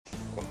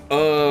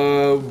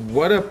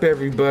What up,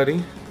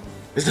 everybody?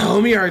 It's the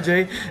homie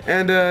RJ,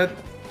 and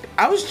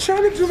I was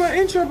trying to do my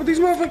intro, but these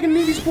motherfucking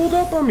niggas pulled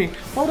up on me.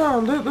 Hold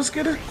on, let's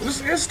get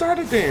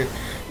started then.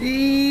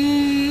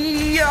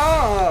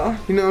 Yeah,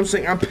 you know what I'm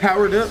saying? I'm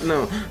powered up.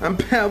 No, I'm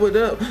powered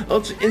up.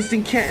 Ultra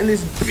instant cat in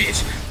this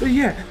bitch. But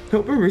yeah,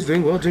 hope everybody's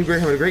doing well, doing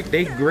great, having a great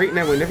day, great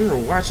night. Whenever you're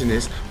watching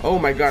this, oh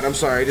my god, I'm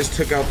sorry, I just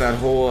took out that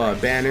whole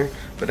banner,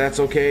 but that's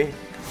okay.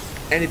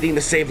 Anything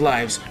to save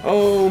lives.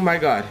 Oh my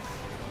god.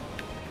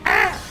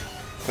 Ah!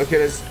 Okay,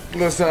 let's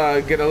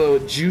get a little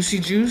juicy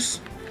juice.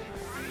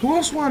 Who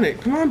else want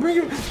it? Come on, bring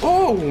it.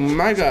 Oh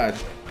my god.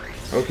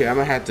 Okay, I'm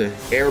gonna have to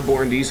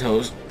airborne these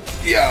hoes.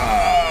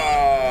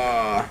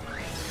 Yeah.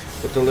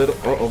 With the little.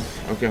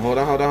 Okay, hold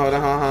on.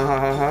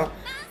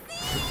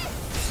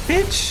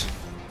 Bitch.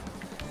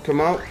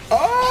 Come on.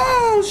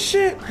 Oh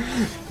shit.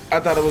 I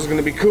thought it was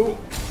gonna be cool.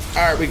 All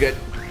right, we good.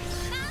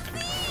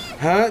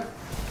 Huh?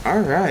 All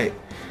right.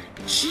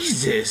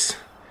 Jesus.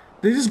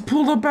 They just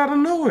pulled up out of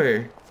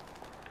nowhere.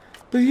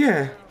 But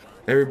yeah,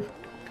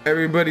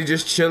 everybody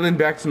just chilling,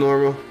 back to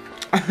normal.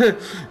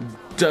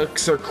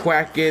 Ducks are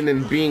quacking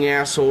and being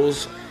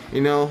assholes,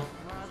 you know.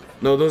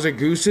 No, those are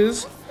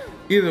gooses.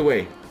 Either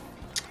way.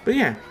 But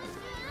yeah,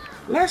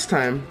 last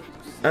time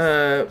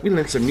we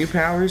learned some new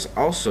powers.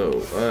 Also,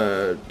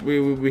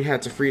 we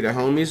had to free the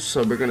homies,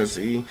 so we're gonna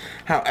see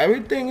how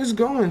everything is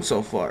going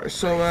so far.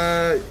 So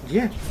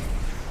yeah,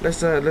 let's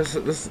start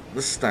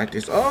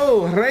this.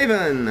 Oh,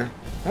 Raven,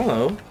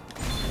 hello.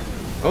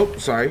 Oh,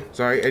 sorry.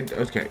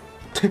 Okay.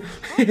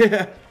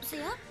 Yeah.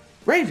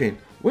 Raven,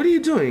 what are you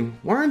doing?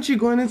 Why aren't you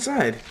going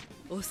inside?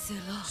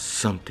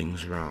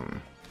 Something's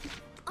wrong.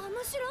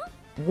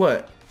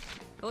 What?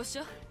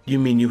 You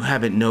mean you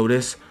haven't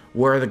noticed?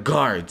 Where are the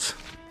guards?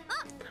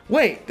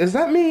 Wait, does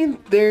that mean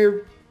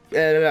they've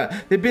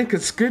been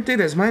conscripted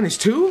as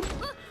 -2?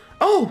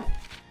 Oh!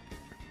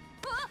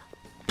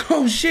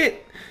 Oh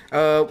shit!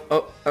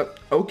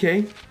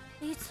 Okay.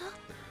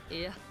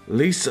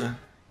 Lisa.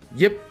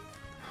 Yep.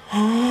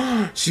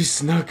 She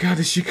snuck out.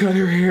 Did she cut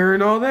her hair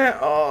and all that?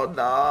 Oh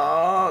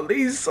no,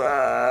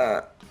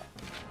 Lisa.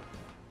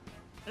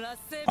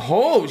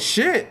 Oh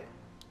shit.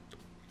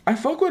 I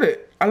fuck with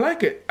it. I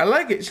like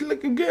it. She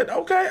looking good.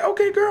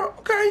 Okay, girl.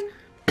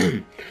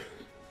 Okay.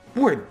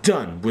 We're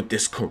done with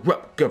this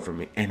corrupt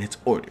government and its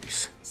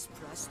orders.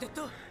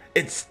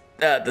 It's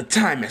the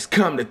time has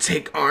come to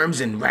take arms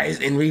and rise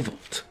in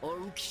revolt.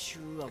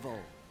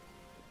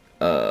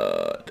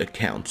 The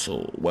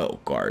council well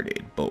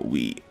guarded, but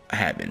we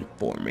have in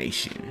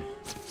formation.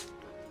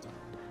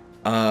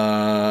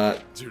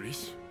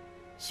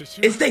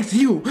 It's thanks to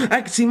you.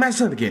 I can see my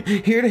son again.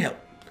 Here to help.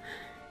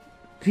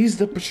 He's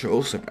the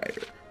patrol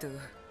survivor.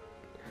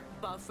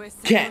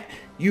 Cat,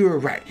 you were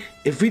right.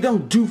 If we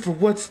don't do for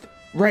what's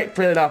right,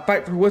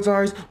 fight for what's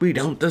ours, we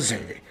don't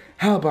deserve it.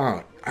 How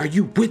about, are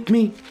you with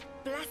me?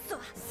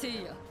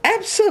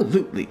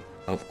 Absolutely,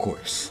 of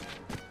course.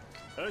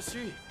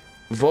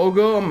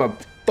 Vogel, I'm gonna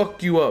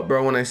fuck you up,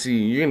 bro, when I see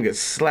you. You're gonna get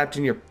slapped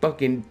in your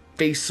fucking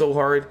face so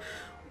hard.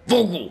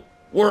 Vogel,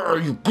 where are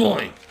you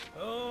going?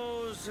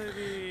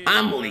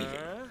 I'm leaving.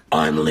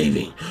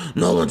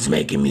 No one's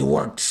making me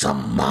work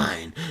some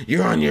mine.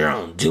 You're on your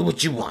own. Do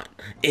what you want.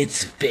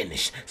 It's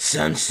finished.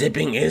 Sun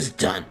sipping is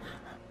done.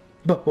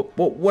 But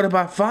what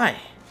about Fi?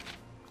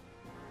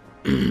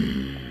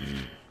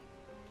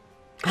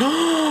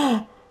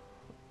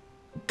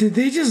 Did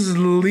they just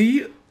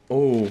leave?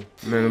 Oh,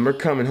 man, we're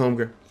coming home,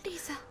 girl.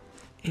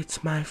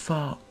 It's my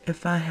fault.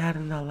 If I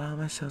hadn't allowed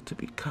myself to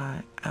be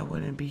caught, I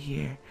wouldn't be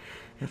here.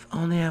 If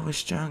only I was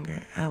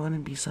stronger, I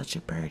wouldn't be such a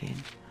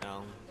burden.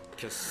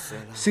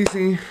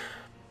 Cece,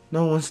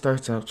 no one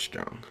starts out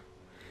strong.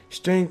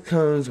 Strength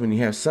comes when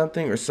you have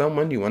something or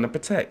someone you want to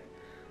protect.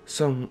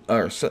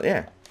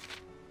 Yeah.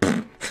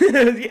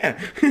 Yeah.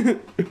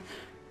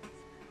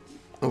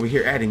 Over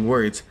here adding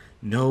words.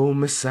 No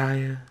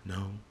Messiah,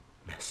 no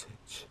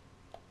message.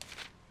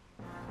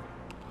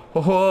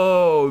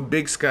 Oh,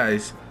 big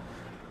skies.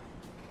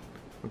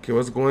 Okay,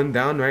 what's going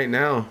down right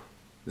now?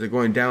 Is it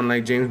going down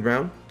like James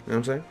Brown? You know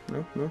what I'm saying?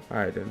 No?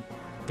 Alright then.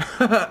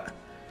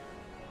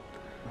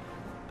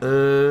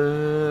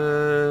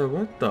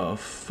 What the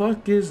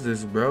fuck is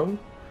this, bro?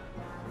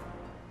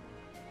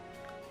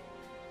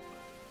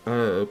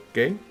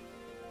 Okay.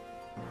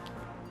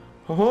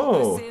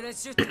 Oh.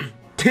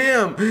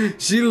 Damn,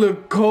 she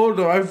look cold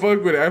though. I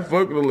fuck with her.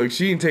 Look,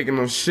 she ain't taking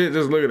no shit.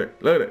 Just look at her.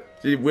 Look at her.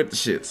 She with the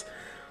shits.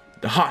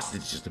 The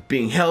hostages are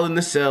being held in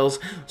the cells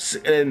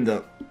in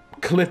the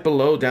cliff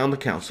below down the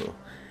council.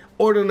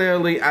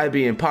 Ordinarily, it'd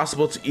be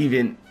impossible to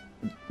even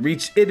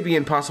reach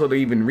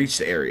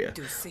the area.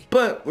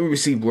 But we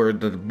received word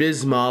that the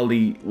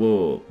Bismali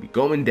will be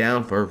going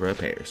down for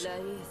repairs.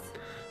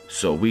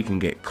 So we can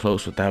get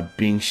close without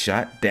being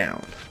shot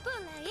down.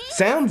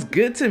 Sounds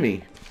good to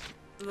me.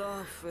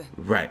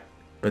 Right,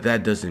 but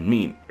that doesn't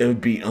mean it would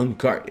be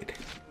unguarded.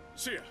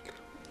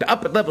 The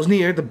upper levels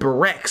near the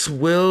barracks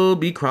will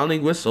be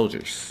crawling with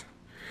soldiers.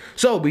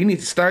 So we need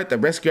to start the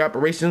rescue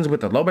operations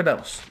with the lower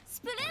levels.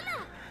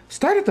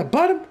 Start at the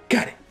bottom?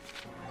 Got it.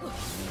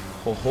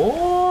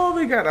 Oh,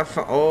 we gotta.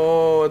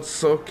 Oh,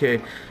 it's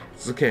okay.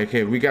 It's okay.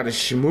 Okay, we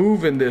gotta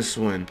move in this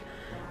one.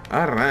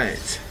 All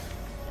right.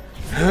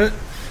 Huh.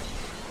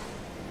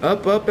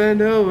 Up, up,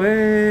 and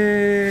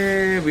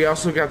away. We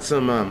also got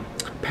some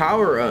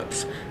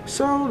power-ups.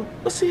 So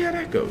let's see how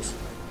that goes.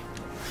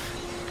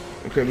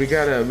 Okay, we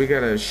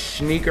gotta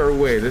sneak our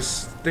way. Let's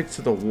stick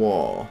to the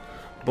wall.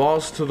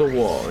 Balls to the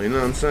wall. You know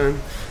what I'm saying?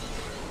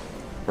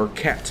 Or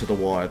cat to the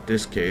wall at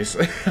this case.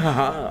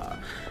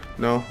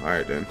 No?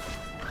 Alright then.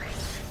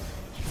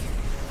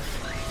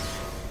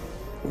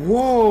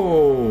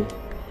 Whoa!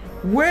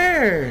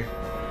 Where?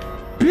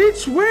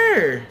 Bitch,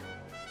 where?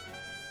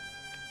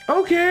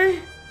 Okay.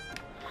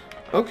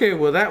 Okay,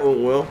 well that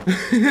went well.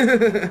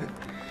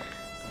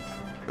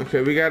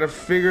 Okay, we gotta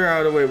figure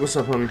out a way. What's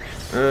up, homie?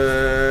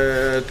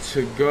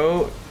 To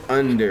go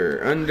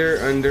under.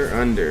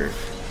 Under.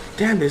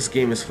 Damn, this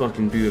game is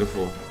fucking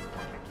beautiful.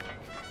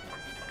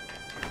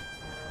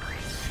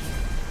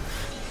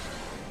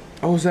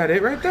 Oh, is that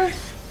it right there?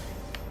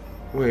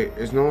 Wait,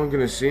 is no one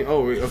gonna see?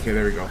 Oh, okay,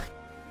 there we go.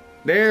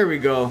 There we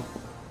go.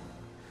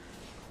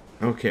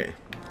 Okay.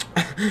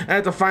 I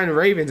have to find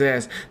Raven's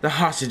ass. The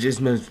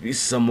hostages must be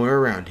somewhere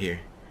around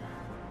here.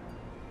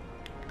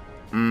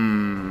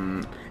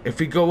 If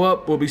we go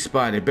up, we'll be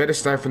spotted. Better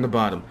start from the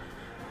bottom.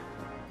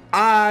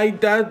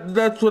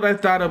 That's what I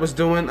thought I was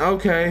doing.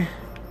 Okay.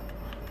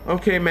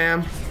 Okay,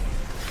 ma'am.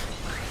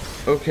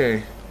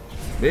 Okay.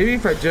 Maybe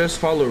if I just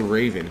follow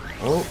Raven.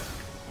 Oh.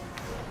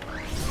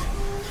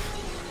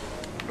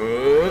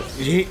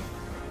 Yeet.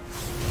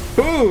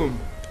 Boom.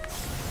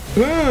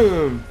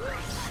 Boom.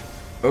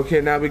 Okay,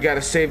 now we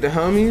gotta save the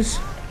homies.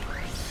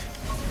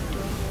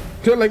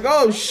 They're like,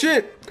 oh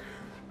shit.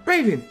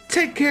 Raven,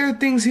 take care of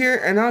things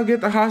here and I'll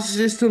get the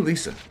hostages to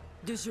Lisa.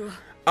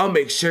 I'll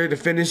make sure to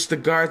finish the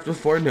guards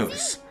before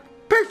notice.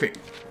 Perfect.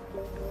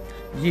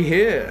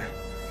 Yeah.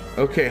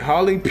 Okay,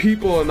 hauling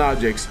people and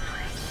objects.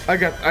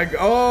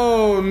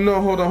 Oh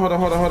no, hold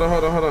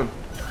on.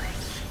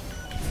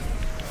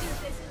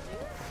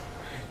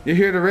 You're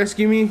here to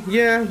rescue me?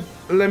 Yeah,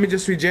 let me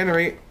just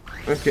regenerate.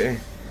 Okay.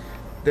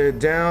 They're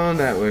down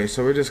that way,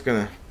 so we're just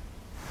gonna...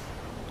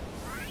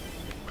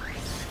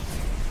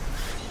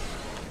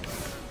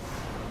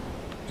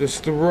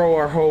 just throw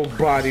our whole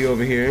body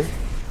over here.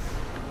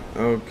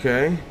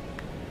 Okay.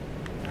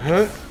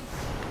 Huh?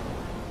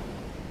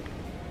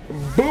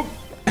 Boop!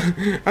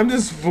 I'm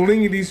just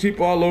flinging these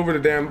people all over the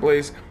damn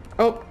place.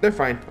 Oh, they're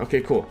fine.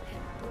 Okay, cool.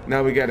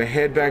 Now we gotta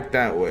head back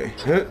that way.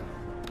 Huh?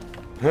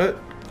 Huh?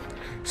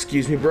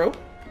 Excuse me, bro.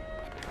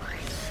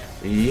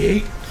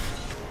 Yeet.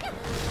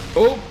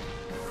 Oh!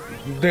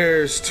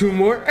 There's two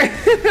more.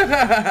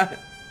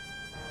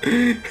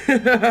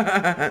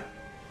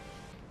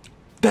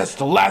 That's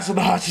the last of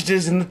the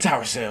hostages in the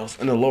tower cells,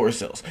 in the lower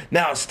cells.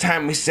 Now it's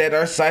time we set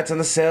our sights on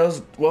the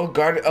cells well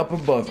guarded up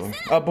above them.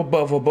 Up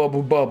above a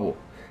bubble.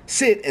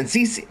 Syd and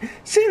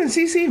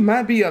Cecie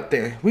might be up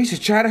there. We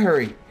should try to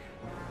hurry.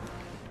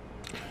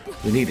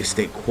 We need to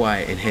stay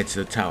quiet and head to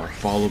the tower.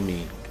 Follow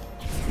me.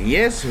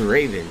 Yes,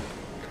 Raven.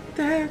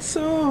 That's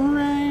so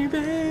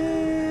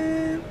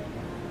Raven.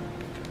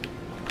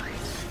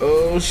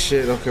 Oh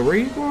shit. Okay, where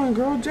you going,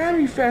 girl?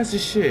 Damn, you fast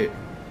as shit.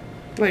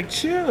 Like,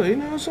 chill, you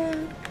know what I'm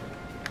saying?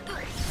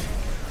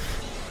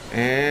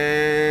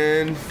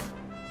 And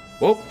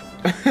whoop.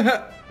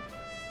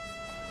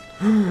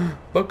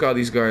 Fuck all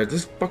these guards.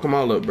 Just fuck them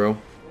all up, bro.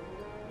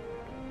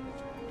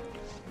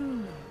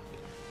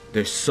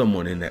 There's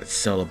someone in that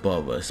cell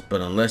above us,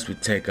 but unless we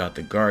take out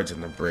the guards on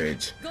the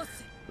bridge,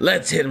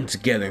 let's hit them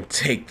together and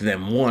take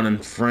them one in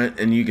front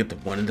and you get the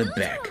one in the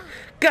back.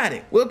 Got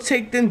it. We'll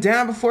take them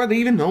down before they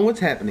even know what's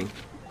happening.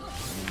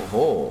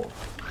 Oh.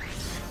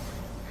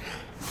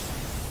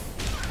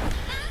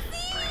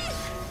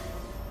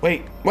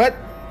 Wait, what?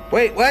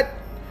 Wait, what?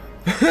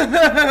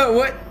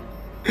 What?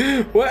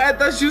 What? I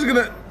thought she was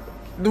gonna...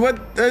 What?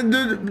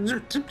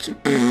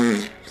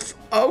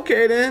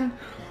 Okay, then.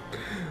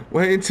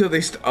 Wait until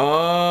they...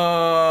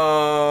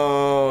 Oh,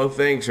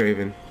 thanks,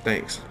 Raven.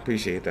 Thanks.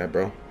 Appreciate that,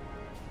 bro.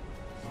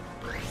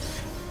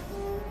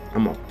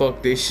 I'm gonna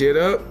fuck this shit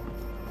up.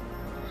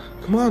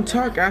 Come on,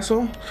 talk,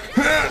 asshole.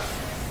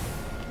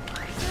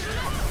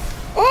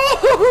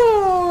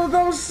 Oh,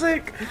 that was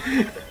sick.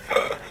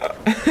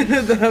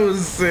 That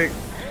was sick.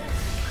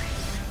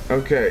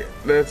 Okay,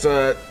 let's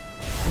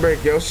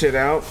break your shit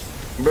out.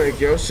 Break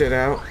your shit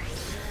out.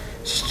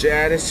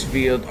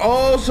 Stratusfield.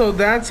 Oh, so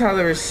that's how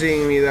they were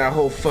seeing me that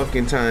whole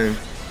fucking time.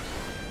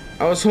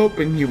 I was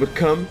hoping you would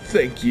come.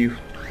 Thank you.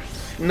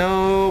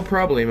 No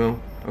problemo.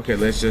 Okay,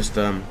 let's just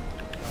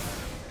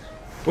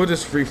we'll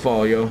just free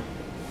fall, yo.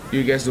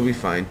 You guys will be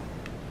fine.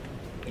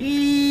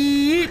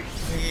 Yeet.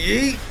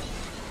 Yeet.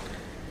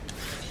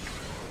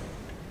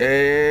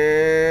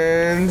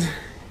 And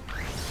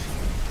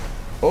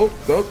oh,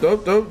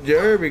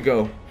 there we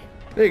go.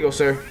 There you go,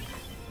 sir.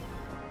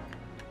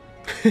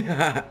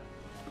 I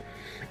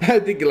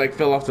think he like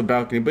fell off the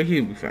balcony, but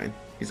he'll be fine.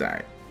 He's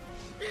alright.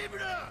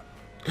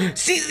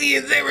 Cecie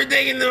and they were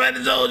taking them by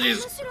the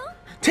soldiers.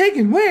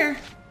 Taken where?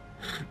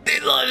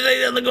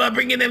 They're going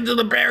bringing them to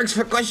the barracks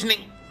for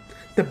questioning.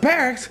 The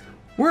barracks?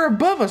 We're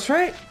above us,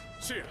 right?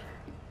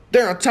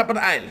 They're on top of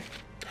the island.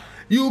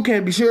 You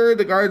can be sure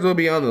the guards will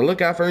be on the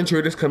lookout for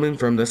intruders coming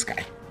from the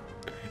sky.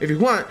 If you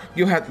want,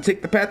 you'll have to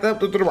take the path up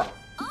to the rock.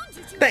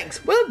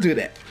 Thanks, we'll do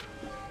that.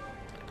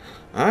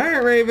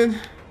 Alright, Raven.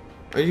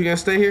 Are you gonna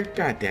stay here?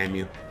 God damn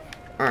you.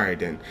 Alright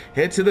then.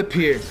 Head to the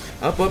pier.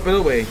 Up and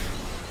away.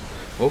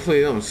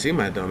 Hopefully they don't see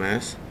my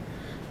dumbass.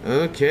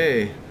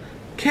 Okay.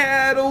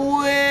 Cat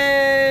away!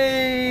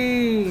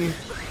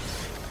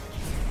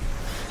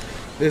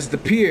 This is the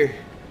pier.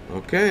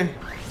 Okay.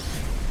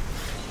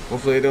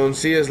 Hopefully they don't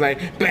see us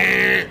like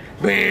bam,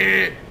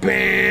 bam,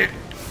 bam.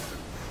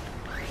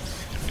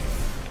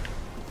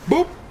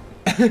 Boop.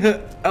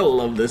 I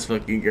love this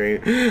fucking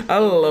game. I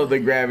love the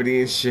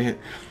gravity and shit.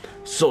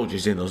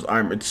 Soldiers in those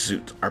armored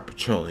suits are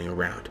patrolling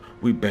around.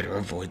 We better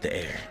avoid the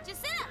air.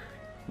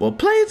 We'll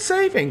play it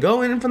safe and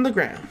go in from the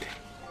ground.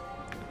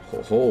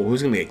 Ho ho,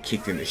 who's gonna get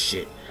kicked in the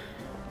shit?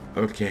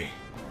 Okay.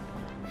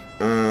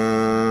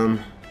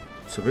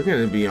 So we're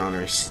gonna be on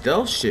our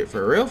stealth shit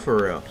for real,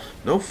 for real.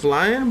 No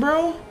flying,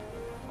 bro?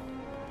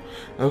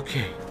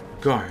 Okay,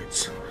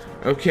 guards.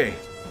 Okay.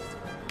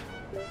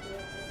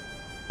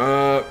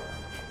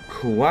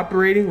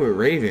 Cooperating with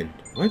Raven.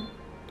 What?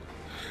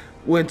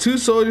 When two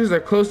soldiers are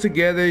close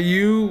together,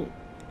 you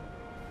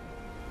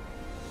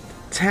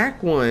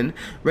attack one.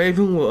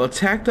 Raven will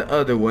attack the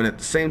other one at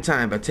the same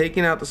time. By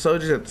taking out the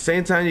soldiers at the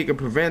same time, you can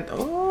prevent...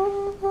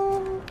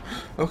 Oh.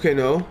 Okay,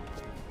 no.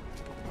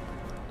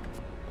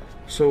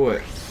 So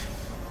what?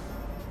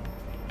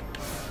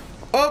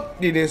 Oh,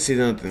 you didn't see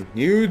nothing.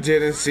 You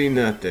didn't see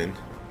nothing.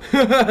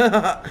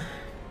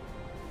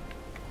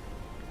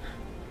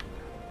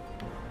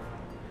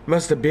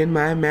 Must have been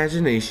my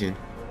imagination.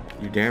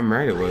 You damn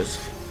right it was.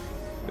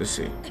 Let's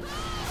see.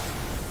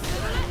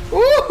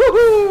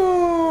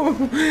 Ooh!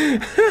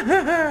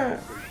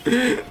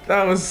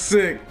 That was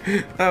sick.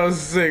 That was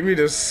sick. We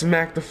just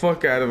smacked the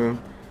fuck out of him.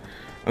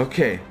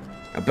 Okay,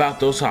 about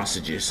those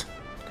hostages.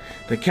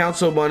 The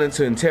council wanted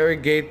to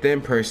interrogate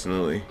them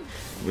personally.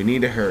 We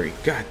need to hurry.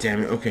 God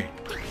damn it. Okay.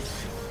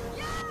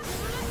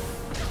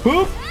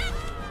 Whoop!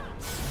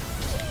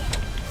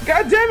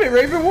 God damn it,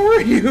 Raven, where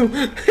were you?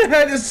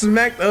 I just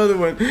smacked the other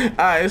one.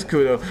 Ah, it's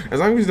cool though. As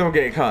long as you don't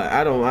get caught,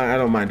 I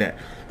don't mind that.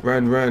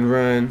 Run, run,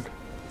 run.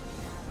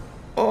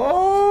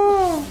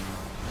 Oh.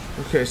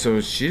 Okay, so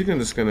she's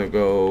just gonna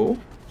go.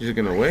 She's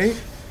gonna wait,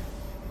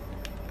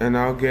 and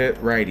I'll get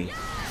righty.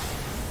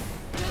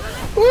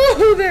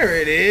 Ooh, there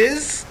it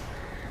is.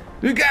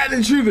 We got an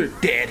intruder.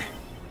 Dead.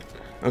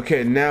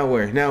 Okay, now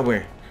where? Now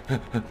where?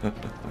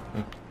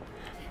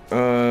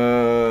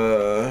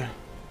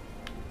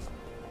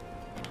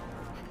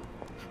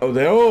 Oh,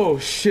 there. Oh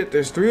shit!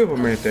 There's three of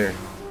them right there.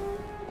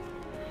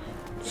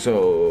 So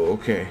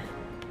okay.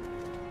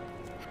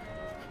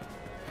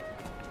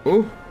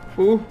 Ooh,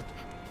 ooh.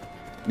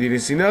 You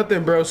didn't see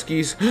nothing,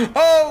 broskies.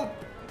 Oh!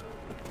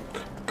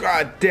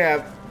 God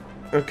damn.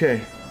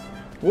 Okay.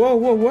 Whoa,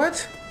 whoa,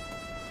 what?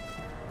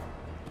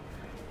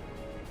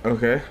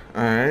 Okay,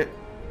 alright.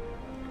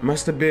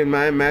 Must have been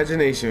my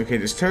imagination. Okay,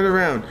 just turn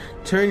around.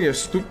 Turn your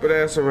stupid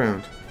ass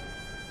around.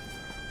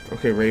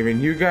 Okay, Raven,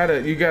 you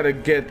gotta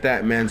get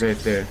that man's right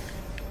there.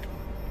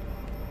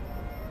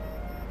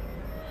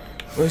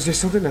 Oh, is there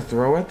something to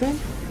throw at them?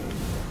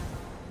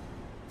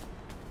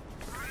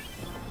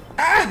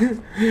 Ah!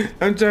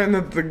 I'm trying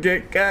not to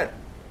get got.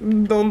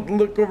 Don't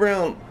look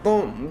around.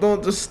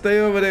 Don't just stay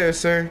over there,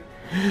 sir.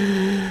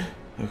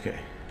 Okay.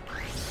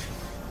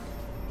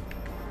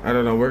 I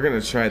don't know. We're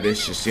gonna try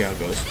this. Just see how it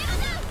goes.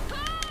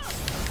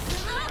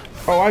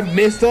 Oh, I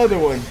missed the other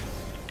one.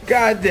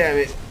 God damn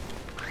it.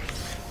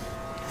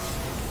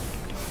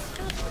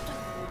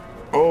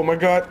 Oh my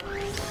god.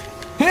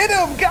 Hit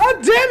him!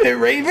 God damn it,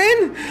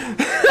 Raven!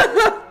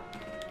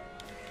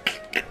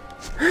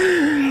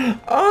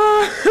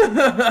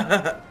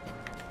 Oh.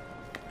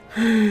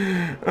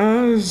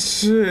 Oh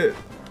shit.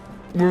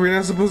 Were we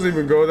not supposed to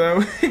even go that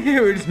way?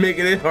 We're just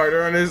making it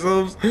harder on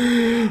ourselves.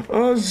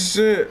 Oh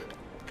shit.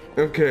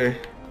 Okay.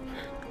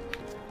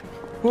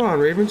 Hold on,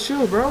 Raven,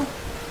 chill, bro.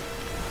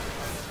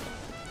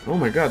 Oh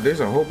my god, there's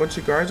a whole bunch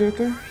of guards out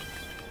there?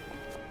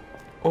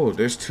 Oh,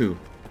 there's two.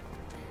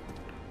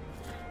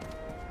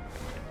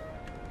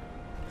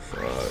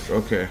 Fuck,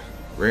 okay.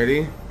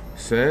 Ready,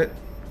 set,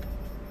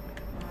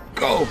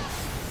 go!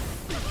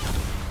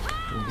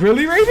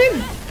 Really,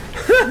 Raven?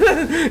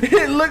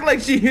 It looked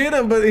like she hit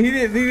him, but he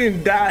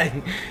didn't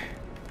die.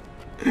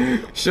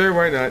 Sure,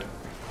 why not?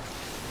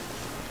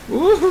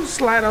 Ooh,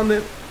 slide on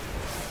them.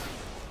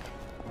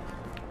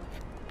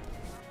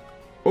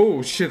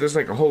 Oh shit, there's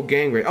like a whole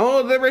gang right.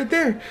 Oh, they're right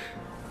there.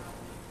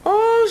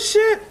 Oh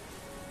shit.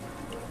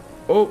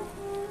 Oh,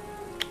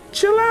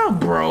 chill out,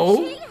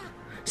 bro.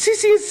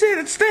 Cecie and Syd,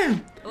 it's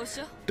them.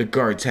 The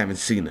guards haven't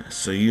seen us,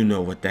 so you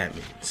know what that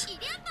means.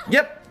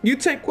 Yep, you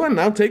take one,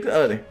 I'll take the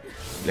other.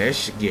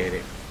 Let's get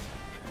it.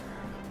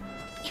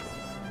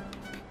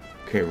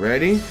 Okay,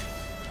 ready?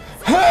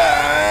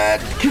 Ha!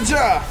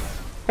 Ka-cha!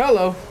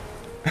 Hello.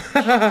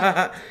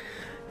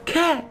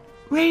 Cat,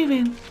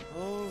 Raven.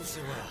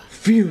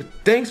 Phew,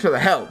 thanks for the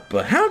help,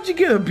 but how'd you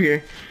get up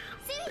here?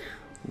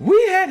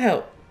 We had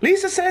help.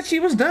 Lisa said she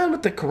was done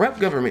with the corrupt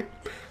government.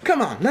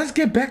 Come on, let's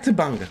get back to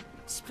Banga.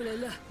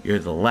 You're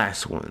the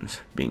last ones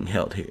being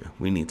held here.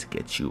 We need to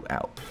get you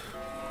out.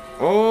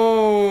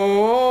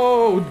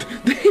 Oh,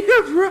 they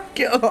have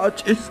rocket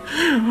launchers.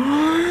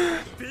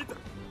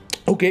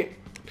 Okay,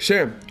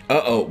 sure.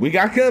 Uh-oh, we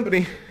got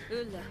company.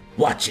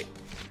 Watch it.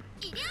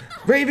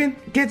 Raven,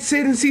 get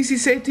Syd and Cece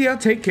safety. I'll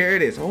take care of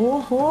this.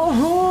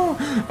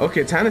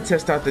 Okay, time to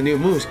test out the new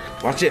moves.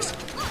 Watch this.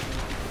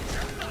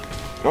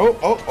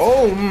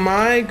 Oh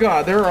my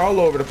God, they're all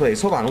over the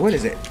place. Hold on, what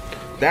is it?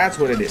 That's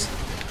what it is.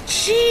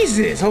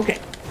 Jesus, okay.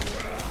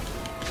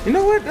 You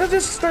know what? Let's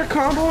just start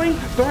comboing,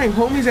 throwing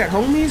homies at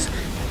homies.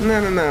 No.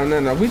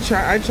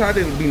 I tried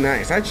to be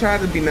nice. I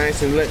tried to be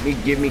nice and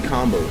give me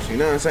combos. You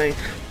know what I'm saying?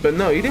 But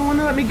no, you didn't want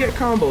to let me get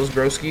combos,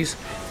 broskies.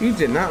 You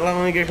did not let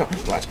me get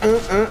combos. Watch.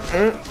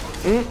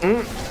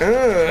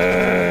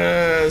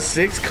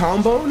 6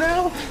 combo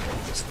now?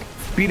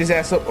 Beat his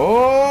ass up.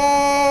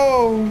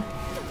 Oh,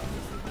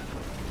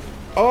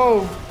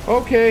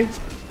 okay.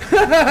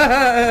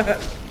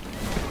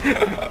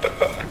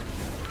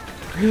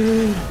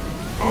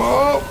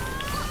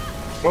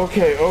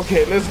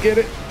 Okay, let's get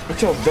it.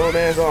 Get your dumb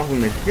ass off of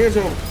me. Here's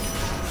your.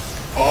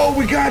 Oh,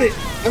 we got it.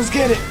 Let's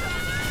get it.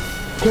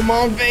 Come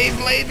on,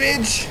 Beyblade,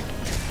 bitch.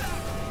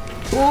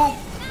 Boop.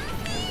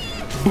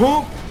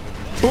 Boop.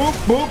 Boop,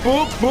 boop,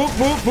 boop, boop,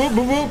 boop, boop,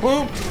 boop, boop,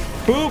 boop,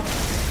 boop,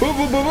 boop,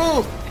 boop,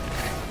 boop.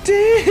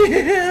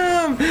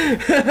 Damn!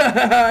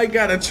 I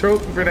got a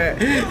trophy for that.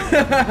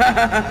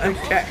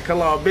 Cat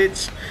claw,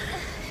 bitch.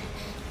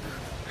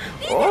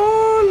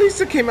 Oh,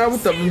 Lisa came out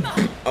with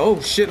the. Oh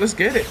shit, let's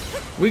get it.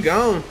 We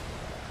gone.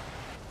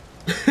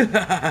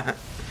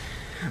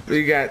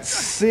 We got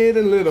Syd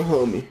and little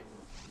homie.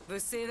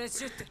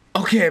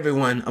 Okay,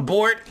 everyone,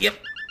 aboard. Yep.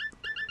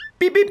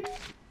 Beep beep.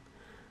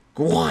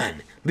 Go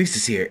on.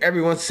 Lisa's here.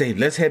 Everyone's safe.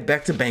 Let's head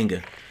back to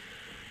Banga.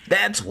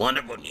 That's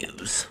wonderful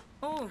news.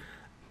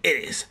 It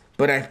is,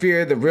 but I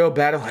fear the real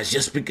battle has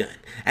just begun.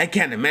 I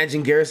can't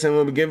imagine Garrison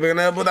will be giving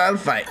up without a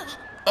fight.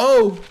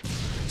 Oh,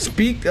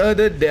 speak of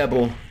the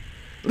devil.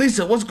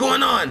 Lisa, what's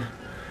going on?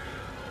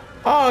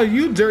 Oh,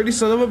 you dirty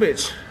son of a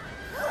bitch.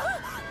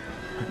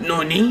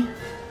 Noni?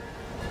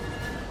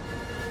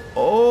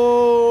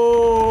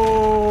 Oh,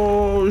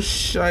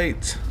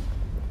 shite.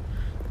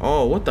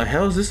 Oh, what the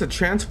hell? Is this a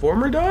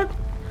transformer dog?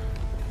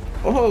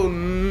 Oh,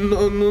 no.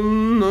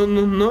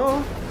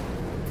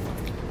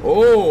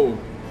 Oh,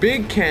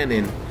 big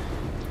cannon.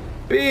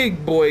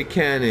 Big boy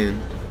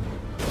cannon.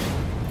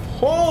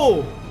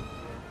 Oh,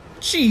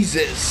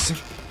 Jesus.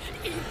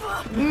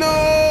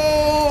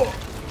 No.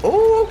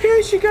 Oh,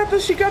 okay, she got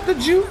the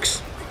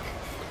jukes.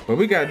 But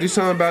we gotta do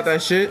something about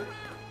that shit.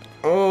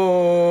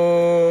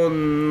 Oh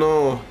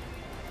no.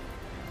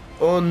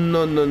 Oh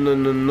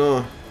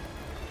no.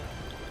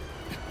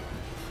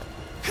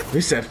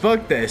 We said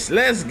fuck this.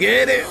 Let's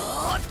get it.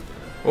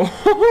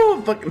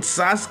 Oh, fucking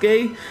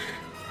Sasuke.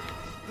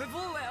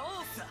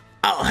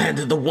 I'll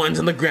handle the ones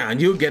on the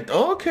ground. You'll get.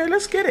 Oh, okay,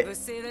 let's get it.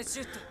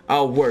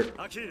 I'll work.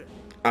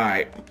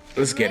 Alright,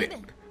 let's get it.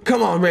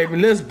 Come on,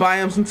 Raven. Let's buy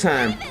him some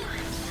time.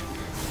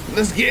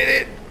 Let's get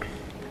it.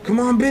 Come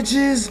on,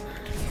 bitches.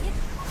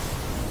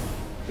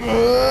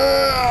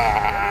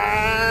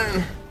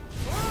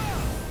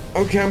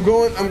 Okay, I'm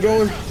going.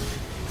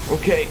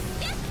 Okay.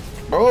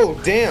 Oh,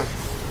 damn.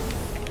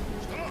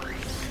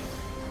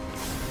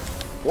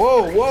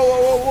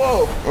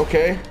 Whoa.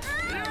 Okay.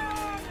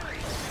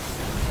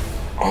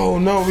 Oh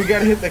no, we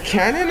gotta hit the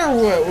cannon or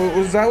what?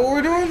 Was that what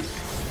we're doing?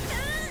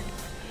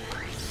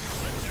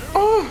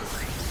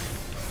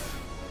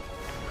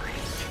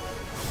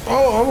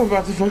 Oh, I'm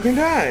about to fucking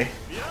die.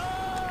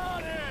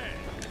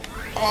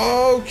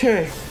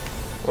 Okay,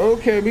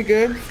 we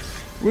good.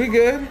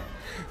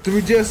 Do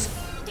we just...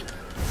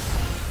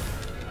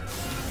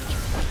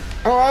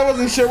 Oh, I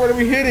wasn't sure what are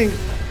we hitting.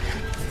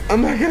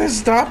 I'm not gonna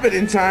stop it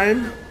in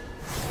time.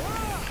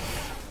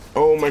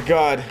 Oh my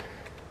God.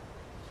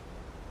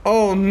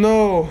 Oh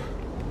no.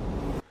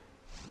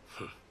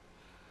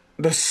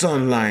 The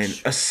sun line,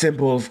 a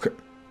symbol of...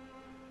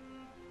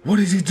 What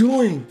is he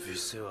doing?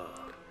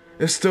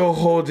 It's still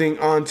holding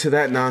on to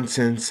that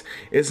nonsense.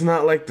 It's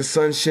not like the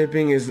sun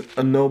shipping is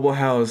a noble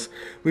house.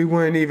 We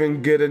weren't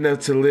even good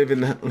enough to live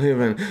in.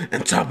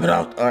 And top it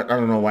off, I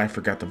don't know why I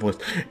forgot the voice.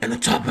 And to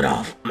top it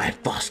off, my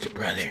foster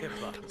brother.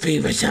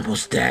 He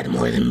resembles Dad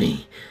more than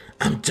me.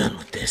 I'm done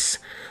with this.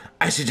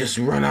 I should just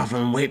run off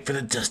and wait for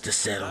the dust to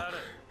settle.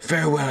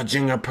 Farewell,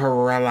 Jinga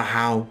Parala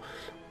How.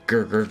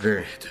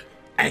 Grr.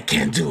 I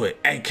can't do it.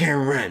 I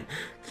can't run.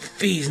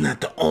 Fee's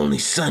not the only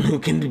son who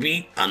can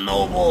be a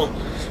noble.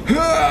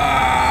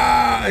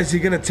 Is he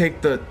gonna take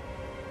the...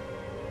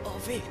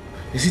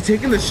 Is he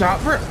taking the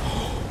shot for...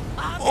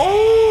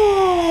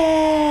 Oh!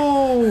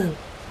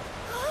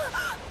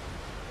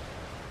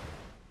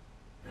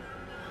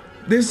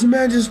 This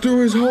man just threw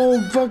his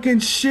whole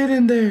fucking shit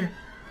in there.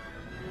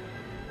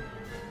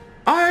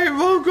 Alright,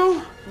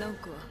 Vogo.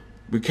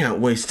 We can't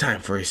waste time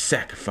for his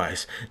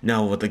sacrifice.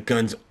 Now with the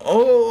guns.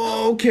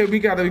 Oh, okay. We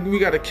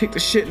gotta kick the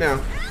shit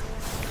now.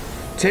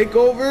 Take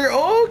over.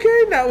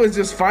 Okay, now it's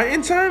just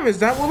fighting time. Is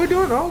that what we're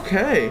doing?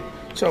 Okay.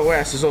 So your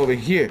ass is over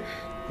here.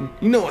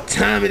 You know what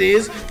time it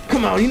is.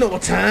 Come on, you know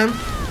what time.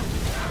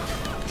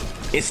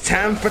 It's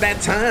time for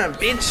that time,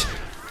 bitch.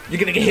 You're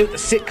gonna get hit with the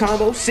sick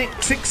combo.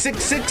 6, 6,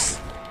 6, 6.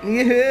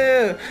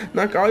 Yeah.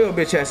 Knock all your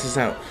bitch asses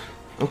out.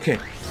 Okay.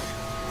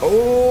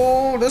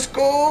 Oh, let's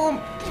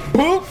go.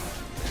 Boop.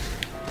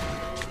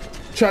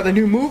 Try the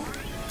new move.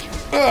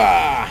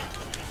 Ah.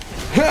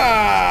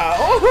 Ah.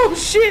 Oh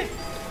shit.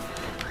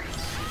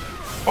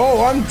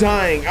 Oh, I'm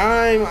dying.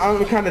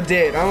 I'm kind of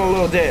dead. I'm a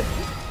little dead.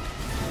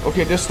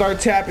 Okay, just start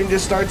tapping.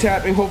 Just start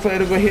tapping. Hopefully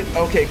it'll go hit.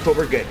 Okay, cool.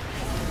 We're good.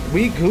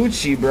 We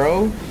Gucci,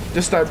 bro.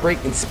 Just start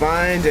breaking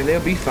spines and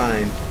it'll be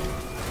fine.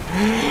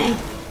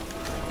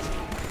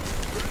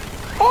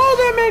 Oh,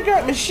 that man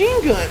got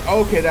machine gun.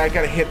 Okay, I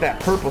gotta hit that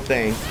purple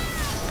thing.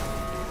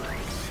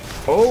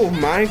 Oh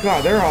my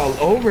god, they're all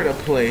over the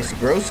place,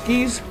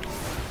 broskies.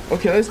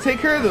 Okay, let's take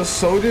care of those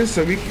soldiers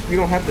so we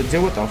don't have to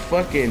deal with a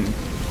fucking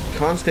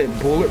constant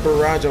bullet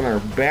barrage on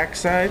our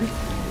backside.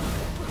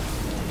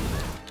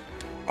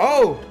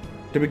 Oh,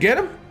 did we get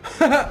him?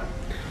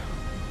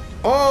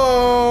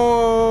 Oh,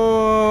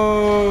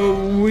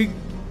 we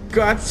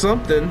got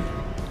something.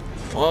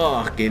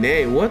 Fucking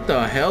A, what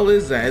the hell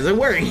is that? Is it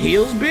wearing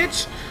heels,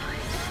 bitch?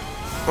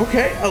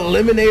 Okay,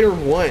 Eliminator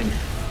 1.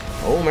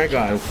 Oh my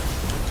god.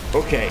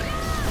 Okay.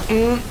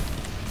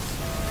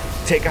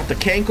 Take out the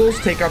cankles,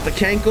 take out the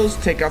cankles,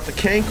 take out the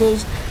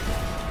cankles.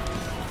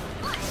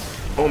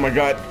 Oh my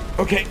god.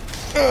 Okay.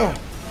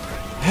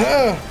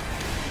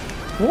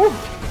 Woo.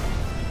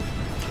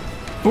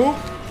 Boop.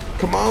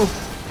 Come on.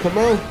 Come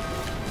on.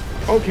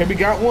 Okay, we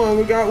got one.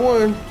 We got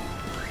one.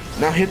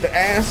 Now hit the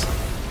ass.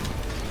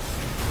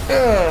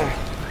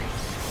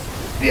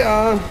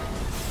 Yeah.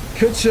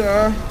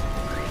 Kucha.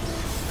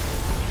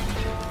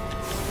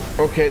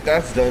 Okay,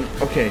 that's done.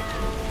 Okay.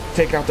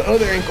 Take out the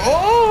other ankle.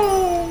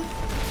 Oh!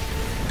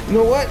 You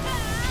know what?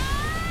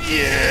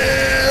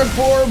 Yeah,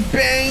 for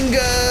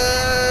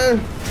banga.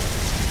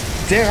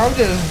 Damn, I'm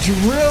just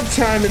drill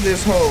timing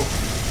this hoe.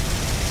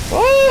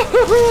 Oh!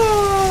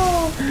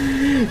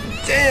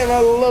 Damn, I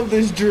love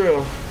this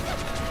drill.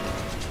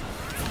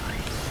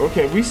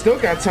 Okay, we still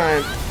got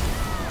time.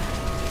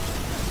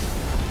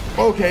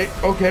 Okay,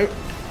 okay.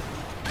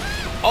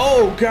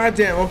 Oh,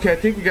 goddamn. Okay, I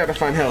think we gotta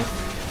find health.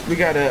 I'ma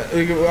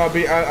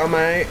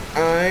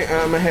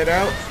head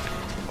out.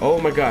 Oh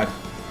my god.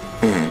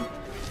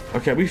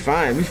 Okay, we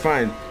fine.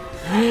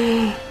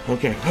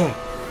 Okay.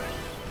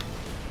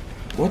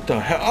 What the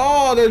hell?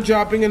 Oh, they're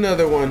dropping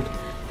another one.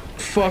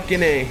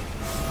 Fucking A.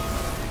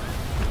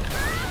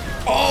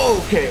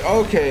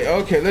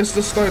 Okay. Let's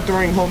just start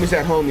throwing homies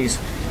at homies.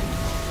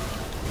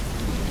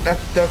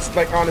 That's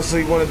like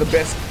honestly one of the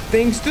best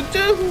things to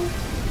do.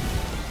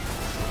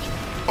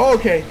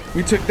 Okay,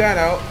 we took that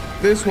out.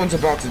 This one's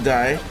about to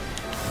die.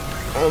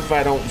 If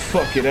I don't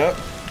fuck it up.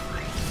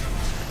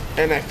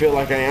 And I feel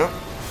like I am.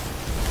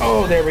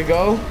 Oh, there we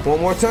go.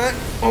 One more time.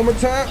 One more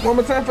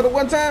time for the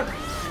one time.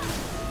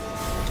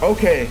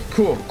 Okay,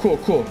 cool.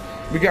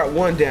 We got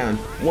one down.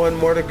 One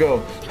more to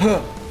go.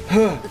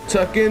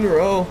 Tuck and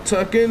roll.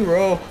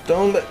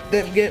 Don't let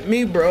them get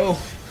me, bro.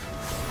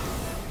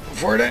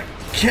 For the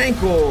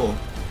cankle.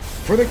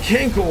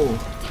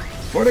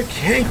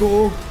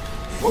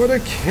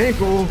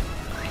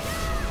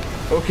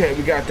 Okay,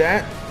 we got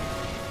that.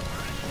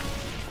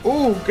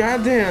 Oh,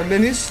 goddamn.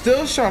 Then he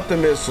still shot the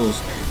missiles.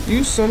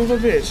 You son of a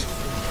bitch.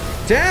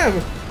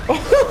 Damn.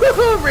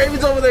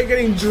 Raven's over there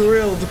getting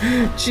drilled.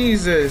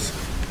 Jesus.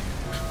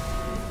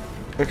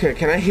 Okay,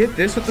 can I hit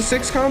this with the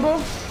 6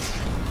 combo?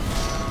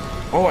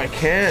 Oh, I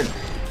can.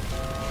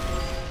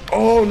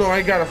 Oh, no,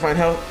 I gotta find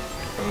health.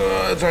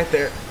 It's right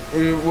there.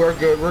 We're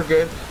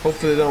good.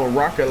 Hopefully they don't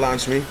rocket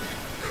launch me.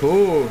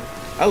 Cool.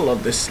 I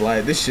love this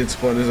slide. This shit's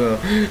fun as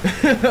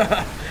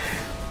hell.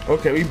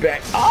 Okay, we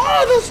back.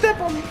 Oh, don't step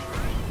on me.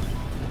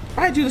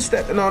 I do the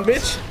stepping on,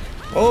 bitch.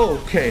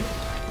 Okay.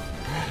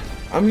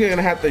 I'm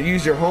gonna have to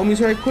use your homies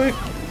right quick.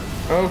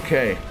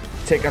 Okay.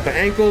 Take out the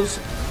ankles.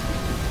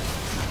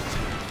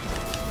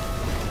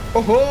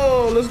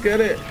 Oh, let's get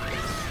it.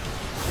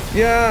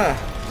 Yeah.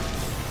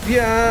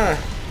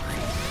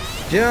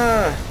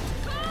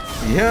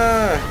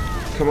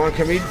 Come on,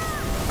 can we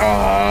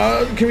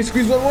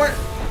squeeze one more?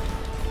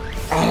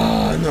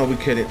 Oh, no, we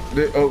couldn't.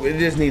 Oh, it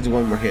just needs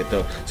one more hit,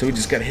 though. So we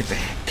just gotta hit the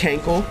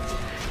cankle.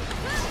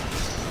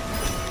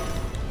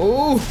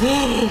 Oh,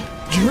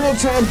 drill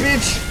time,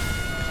 bitch.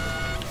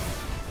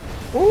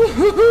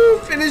 Ooh,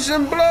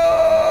 finishing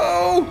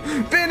blow.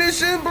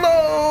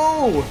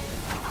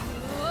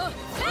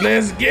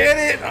 Let's get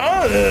it.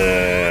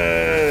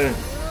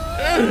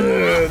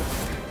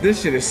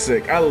 This shit is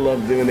sick. I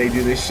love when they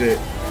do this shit.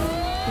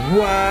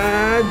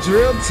 What?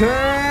 Drill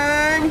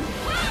time,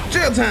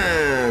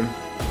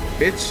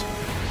 bitch.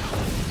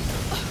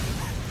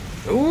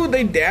 Ooh,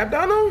 they dabbed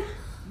on him?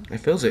 I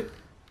feels it.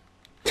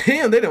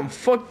 Damn, they done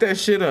fucked that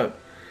shit up.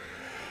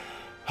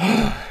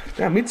 That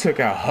Damn, we took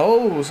out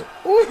hoes.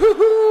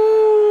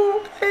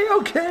 Ooh,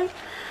 okay.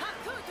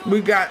 We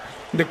got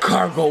the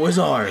cargo is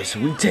ours.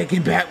 We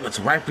taking back what's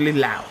rightfully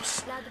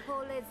Laos.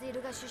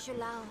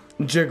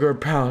 Jigger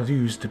Pal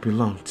used to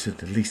belong to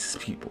the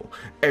least people.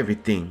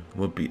 Everything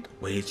will be the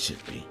way it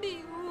should be.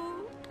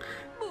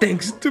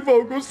 Thanks to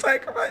Vocal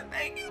Sacrifice.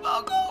 Thank you,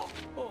 Vocal.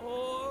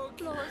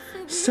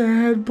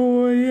 Sad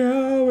boy,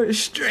 yo. It's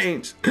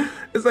strange.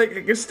 It's like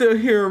I can still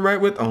hear him right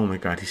with. Oh my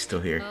god, he's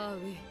still here.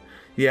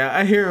 Yeah,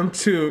 I hear him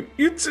too.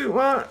 You too,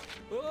 huh?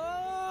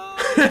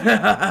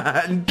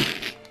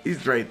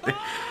 He's right there.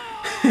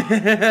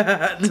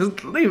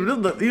 Just leave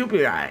him. He'll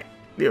be alright.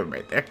 Leave him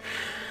right there.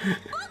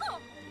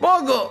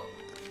 Bogo!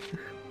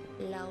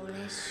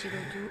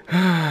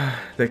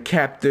 The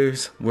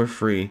captives were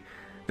free.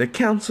 The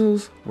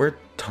councils were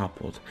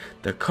toppled.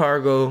 The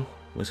cargo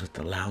was with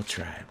the Lao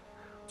tribe.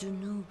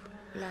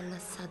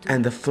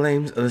 And the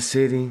flames of the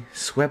city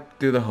swept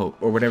through the hope,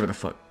 or whatever the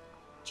fuck.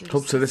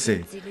 Hopes of the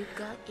city.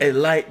 A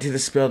light to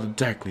dispel the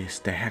darkness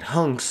that had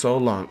hung so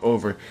long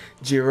over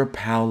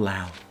Jirapao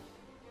Lao.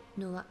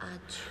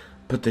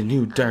 But the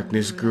new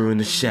darkness grew in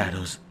the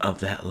shadows of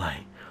that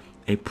light.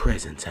 A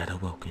presence had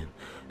awoken,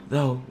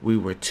 though we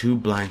were too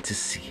blind to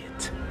see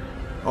it.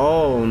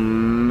 Oh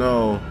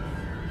no.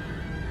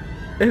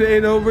 It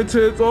ain't over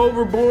till it's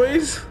over,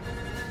 boys.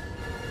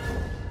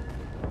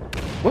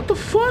 What the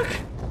fuck?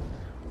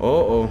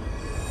 Uh-oh.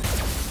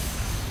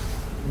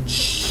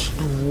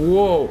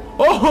 Whoa.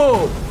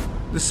 Oh!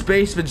 The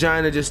space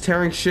vagina just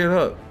tearing shit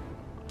up.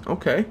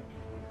 Okay.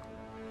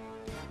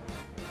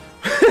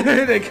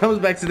 It comes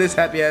back to this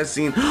happy ass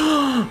scene.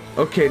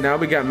 Okay, now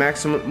we got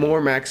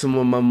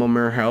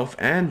maximum health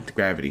and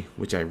gravity,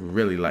 which I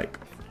really like.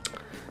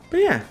 But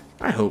yeah,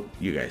 I hope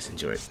you guys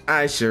enjoyed.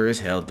 I sure as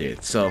hell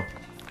did. So,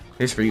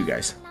 here's for you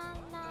guys.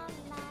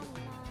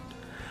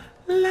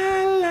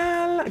 La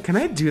la la. Can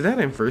I do that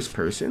in first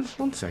person?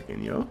 1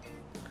 second, yo.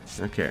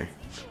 Okay.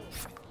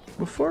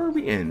 Before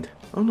we end.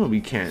 Oh no,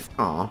 we can't.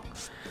 Aw.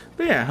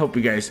 But yeah, I hope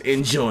you guys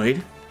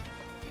enjoyed.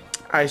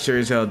 I sure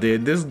as hell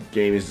did. This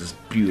game is just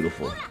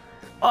beautiful.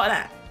 All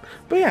that.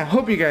 But yeah,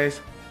 hope you guys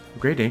have a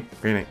great day,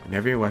 great night.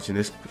 Whenever you're watching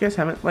this, if you guys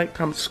haven't, like,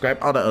 comment, subscribe,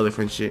 all the other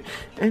fun shit.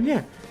 And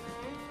yeah,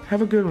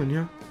 have a good one,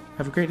 yo.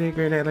 Have a great day,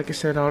 great night, like I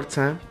said all the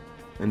time.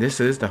 And this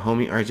is the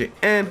homie RJ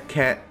and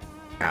Cat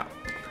out.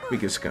 We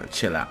just gonna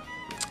chill out.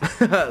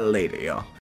 Later, y'all.